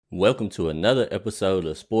Welcome to another episode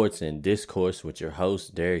of Sports and Discourse with your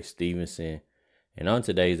host, Derek Stevenson. And on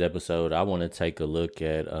today's episode, I want to take a look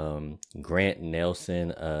at Grant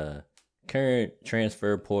Nelson, a current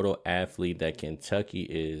transfer portal athlete that Kentucky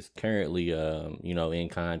is currently, in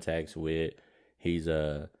contacts with. He's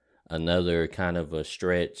another kind of a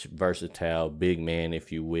stretch, versatile big man,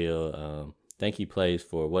 if you will. I think he plays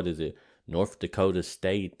for, North Dakota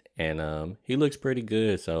State, and he looks pretty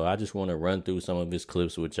good. So I just want to run through some of his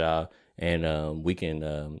clips with y'all, and we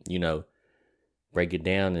can, break it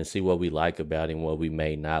down and see what we like about him, what we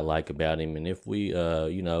may not like about him, and if we,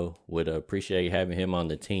 would appreciate having him on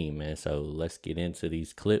the team, man. So let's get into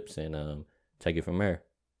these clips and take it from there.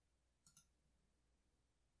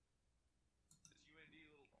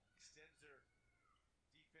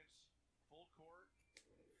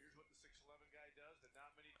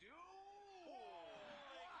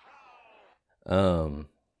 Um,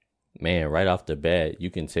 Man, right off the bat,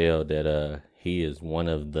 you can tell that he is one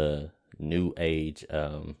of the new age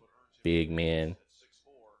big men.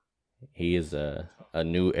 He is a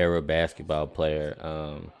new era basketball player.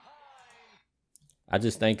 I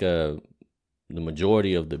just think the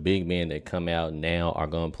majority of the big men that come out now are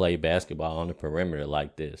going to play basketball on the perimeter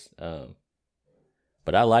like this.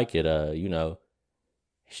 But I like it.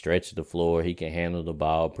 Stretch the floor. He can handle the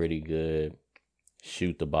ball pretty good,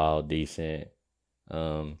 shoot the ball decent.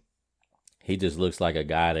 Um, he just looks like a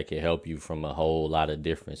guy that can help you from a whole lot of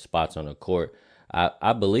different spots on the court.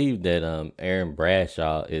 I believe that Aaron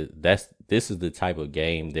Bradshaw this is the type of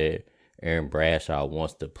game that Aaron Bradshaw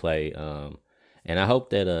wants to play. And I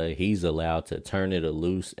hope that he's allowed to turn it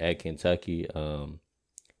loose at Kentucky.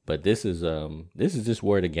 But this is just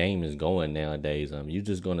where the game is going nowadays. You're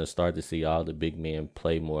just gonna start to see all the big men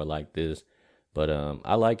play more like this. But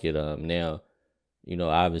I like it. Now,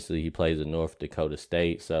 obviously he plays at North Dakota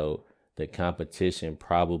State, so the competition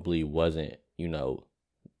probably wasn't,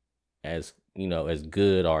 as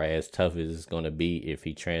good or as tough as it's going to be if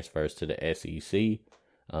he transfers to the SEC.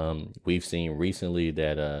 We've seen recently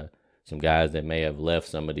that some guys that may have left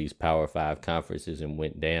some of these Power 5 conferences and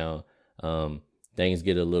went down, things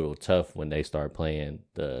get a little tough when they start playing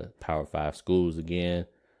the Power 5 schools again.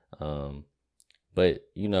 But,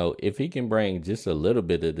 if he can bring just a little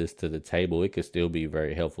bit of this to the table, it could still be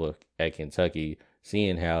very helpful at Kentucky,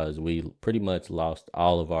 seeing how as we pretty much lost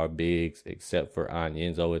all of our bigs except for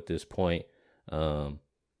Onyenso at this point. So,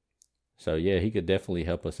 yeah, he could definitely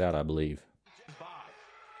help us out, I believe.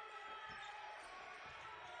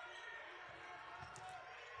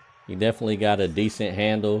 He definitely got a decent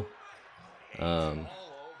handle.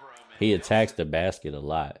 He attacks the basket a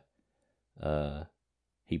lot.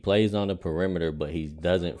 He plays on the perimeter, but he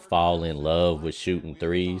doesn't fall in love with shooting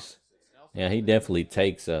threes. Now, he definitely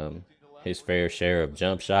takes his fair share of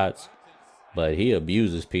jump shots, but he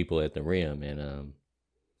abuses people at the rim, and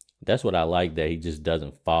that's what I like, that he just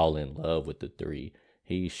doesn't fall in love with the three.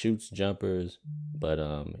 He shoots jumpers, but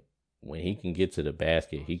when he can get to the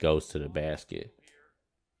basket, he goes to the basket.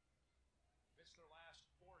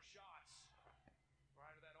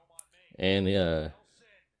 And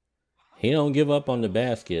he don't give up on the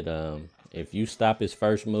basket. If you stop his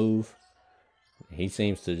first move, he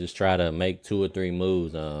seems to just try to make 2 or 3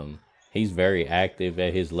 moves. He's very active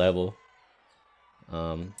at his level.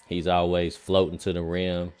 He's always floating to the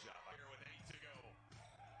rim.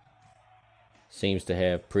 Seems to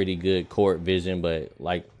have pretty good court vision, but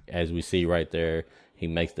like as we see right there, he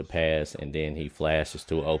makes the pass and then he flashes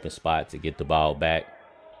to an open spot to get the ball back.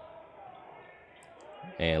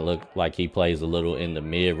 And look like he plays a little in the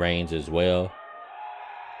mid-range as well.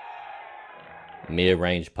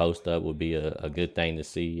 Mid-range post-up would be a good thing to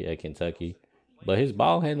see at Kentucky. But his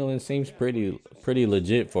ball handling seems pretty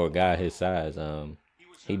legit for a guy his size.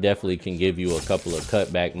 He definitely can give you a couple of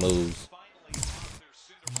cutback moves.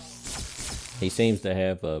 He seems to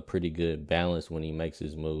have a pretty good balance when he makes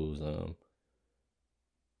his moves.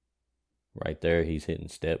 Right there, he's hitting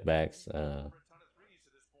step backs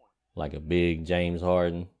like a big James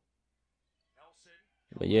Harden.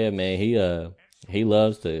 But yeah, man, he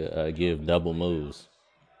loves to give double moves.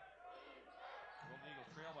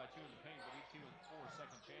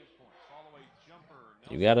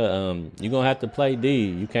 You're gonna have to play D.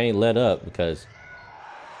 You can't let up because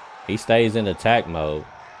he stays in attack mode.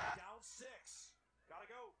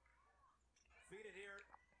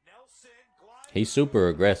 He's super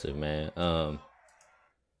aggressive, man.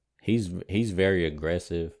 He's very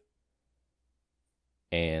aggressive,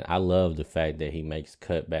 and I love the fact that he makes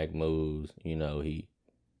cutback moves. He,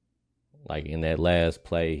 like in that last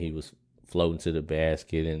play, he was floating to the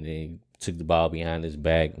basket and then he took the ball behind his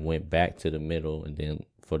back, went back to the middle, and then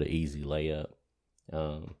for the easy layup.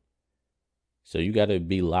 Um, so you got to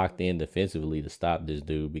be locked in defensively to stop this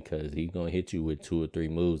dude because he's gonna hit you with 2 or 3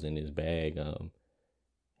 moves in his bag.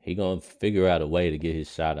 He gonna figure out a way to get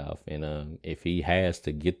his shot off, and if he has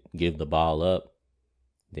to give the ball up,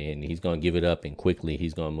 then he's gonna give it up, and quickly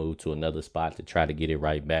he's gonna move to another spot to try to get it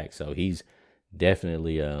right back. So he's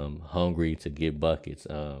definitely hungry to get buckets.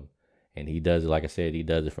 And he does it, like I said, he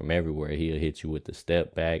does it from everywhere. He'll hit you with the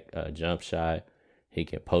step back jump shot. He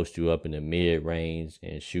can post you up in the mid range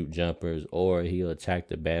and shoot jumpers, or he'll attack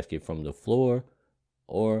the basket from the floor,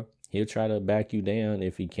 or he'll try to back you down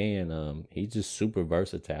if he can. He's just super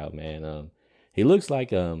versatile, man. He looks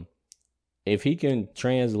like if he can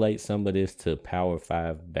translate some of this to Power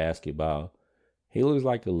 5 basketball, he looks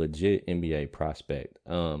like a legit NBA prospect.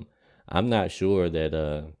 I'm not sure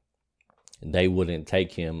that they wouldn't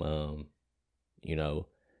take him, you know,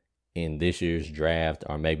 in this year's draft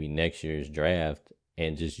or maybe next year's draft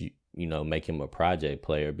and just, make him a project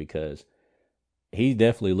player, because he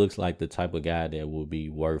definitely looks like the type of guy that will be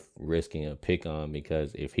worth risking a pick on,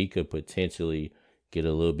 because if he could potentially get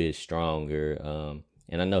a little bit stronger,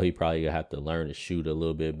 and I know he probably have to learn to shoot a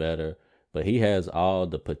little bit better, but he has all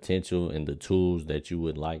the potential and the tools that you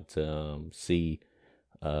would like to see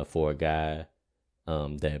for a guy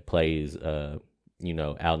that plays, out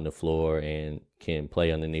on the floor and can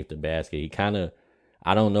play underneath the basket. He kind of,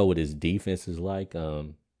 I don't know what his defense is like,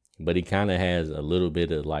 but he kind of has a little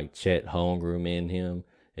bit of like Chet Holmgren in him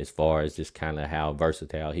as far as just kind of how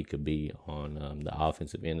versatile he could be on the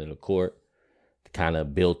offensive end of the court. Kind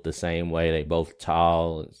of built the same way. They both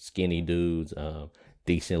tall, skinny dudes,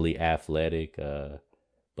 decently athletic.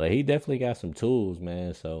 But he definitely got some tools,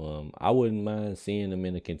 man. So I wouldn't mind seeing him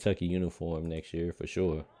in a Kentucky uniform next year for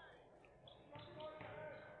sure.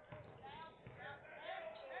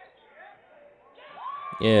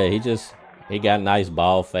 Yeah, he got nice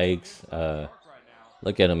ball fakes.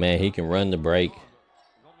 Look at him, man. He can run the break,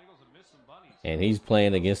 and he's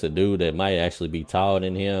playing against a dude that might actually be taller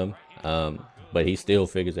than him. But he still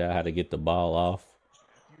figures out how to get the ball off.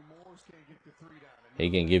 He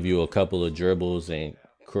can give you a couple of dribbles and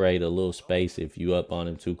create a little space if you up on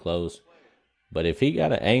him too close. But if he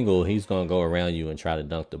got an angle, he's gonna go around you and try to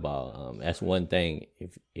dunk the ball. That's one thing.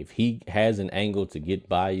 If he has an angle to get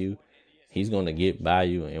by you, he's gonna get by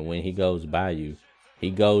you. And when he goes by you,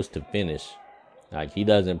 he goes to finish. Like, he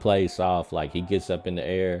doesn't play soft. Like, he gets up in the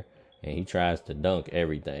air and he tries to dunk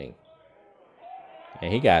everything.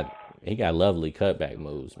 And he got lovely cutback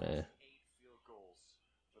moves, man.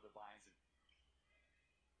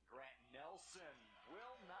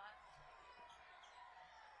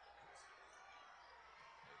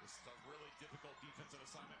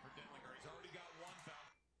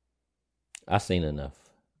 I seen enough.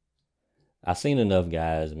 I seen enough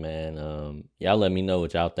guys, man. Y'all let me know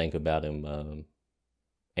what y'all think about him.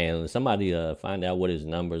 And somebody find out what his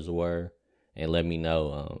numbers were and let me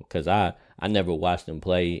know. Cause I never watched him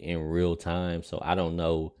play in real time, so I don't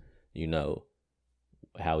know, you know,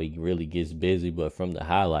 how he really gets busy. But from the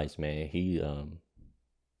highlights, man, he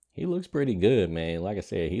looks pretty good, man. Like I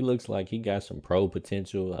said, he looks like he got some pro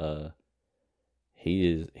potential.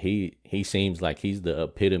 He seems like he's the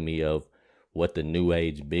epitome of what the new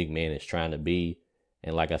age big man is trying to be.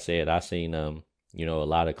 And like I said, I seen a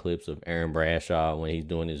lot of clips of Aaron Bradshaw when he's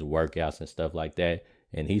doing his workouts and stuff like that.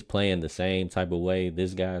 And he's playing the same type of way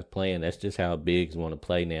this guy's playing. That's just how bigs want to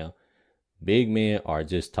play now. Big men are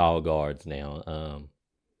just tall guards now.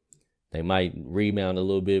 They might rebound a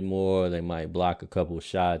little bit more. They might block a couple of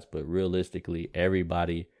shots, but realistically,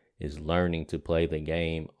 everybody is learning to play the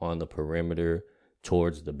game on the perimeter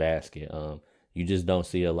towards the basket. You just don't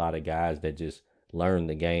see a lot of guys that just learn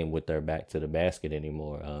the game with their back to the basket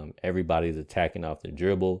anymore. Everybody's attacking off the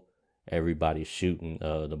dribble. Everybody's shooting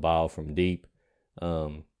the ball from deep.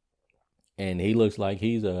 And he looks like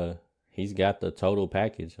he's got the total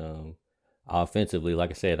package. Offensively,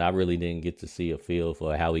 like I said, I really didn't get to see a feel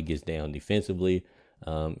for how he gets down defensively.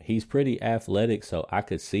 He's pretty athletic, so I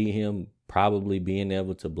could see him probably being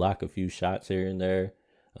able to block a few shots here and there.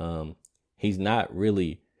 He's not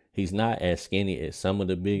as skinny as some of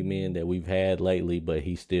the big men that we've had lately, but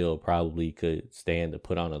he still probably could stand to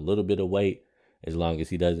put on a little bit of weight as long as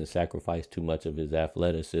he doesn't sacrifice too much of his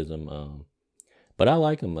athleticism. But I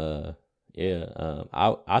like him. I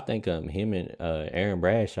think him and Aaron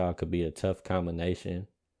Bradshaw could be a tough combination.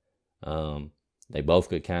 They both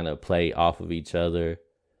could kind of play off of each other,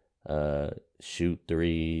 shoot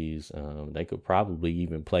threes. They could probably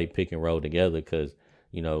even play pick and roll together because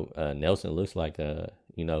Nelson looks like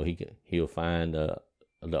he'll find the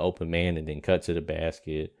open man and then cut to the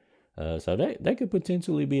basket. So they could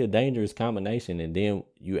potentially be a dangerous combination. And then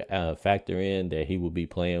you factor in that he will be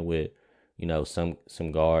playing with,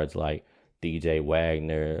 some guards like DJ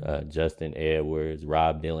Wagner, Justin Edwards,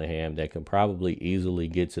 Rob Dillingham that can probably easily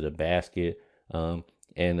get to the basket.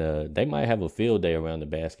 And they might have a field day around the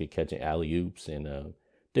basket catching alley oops and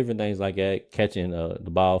different things like that, catching the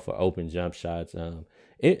ball for open jump shots.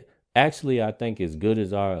 It actually, I think, as good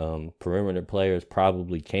as our perimeter players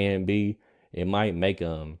probably can be, it might make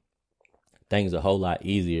things a whole lot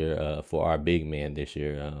easier for our big men this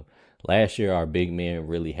year. Last year, our big men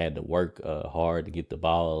really had to work hard to get the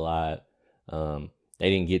ball a lot. They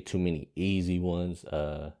didn't get too many easy ones,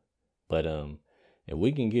 but if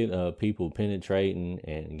we can get people penetrating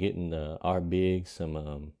and getting our bigs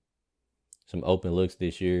some open looks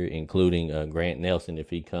this year, including Grant Nelson if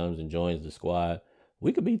he comes and joins the squad,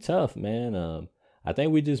 we could be tough, man. I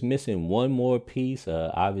think we're just missing one more piece.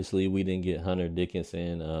 Obviously, we didn't get Hunter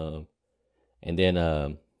Dickinson, and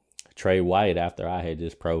then Trey White. After I had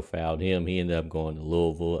just profiled him, he ended up going to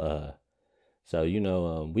Louisville. So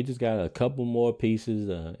we just got a couple more pieces,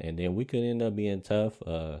 and then we could end up being tough.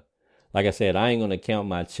 Like I said, I ain't gonna count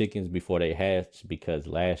my chickens before they hatch because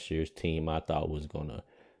last year's team I thought was gonna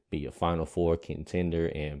be a Final Four contender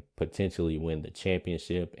and potentially win the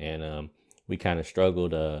championship, and we kind of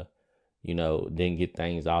struggled. Didn't get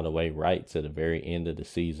things all the way right to the very end of the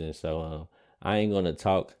season. So I ain't gonna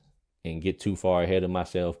talk and get too far ahead of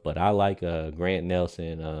myself, but I like Grant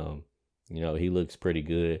Nelson. He looks pretty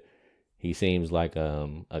good. He seems like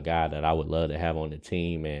a guy that I would love to have on the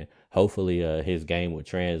team, and hopefully his game would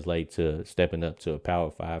translate to stepping up to a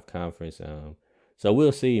Power 5 conference. So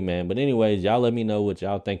we'll see, man. But anyways, y'all let me know what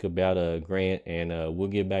y'all think about Grant, and we'll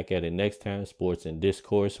get back at it next time. Sports and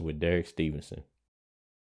Discourse with Derek Stevenson.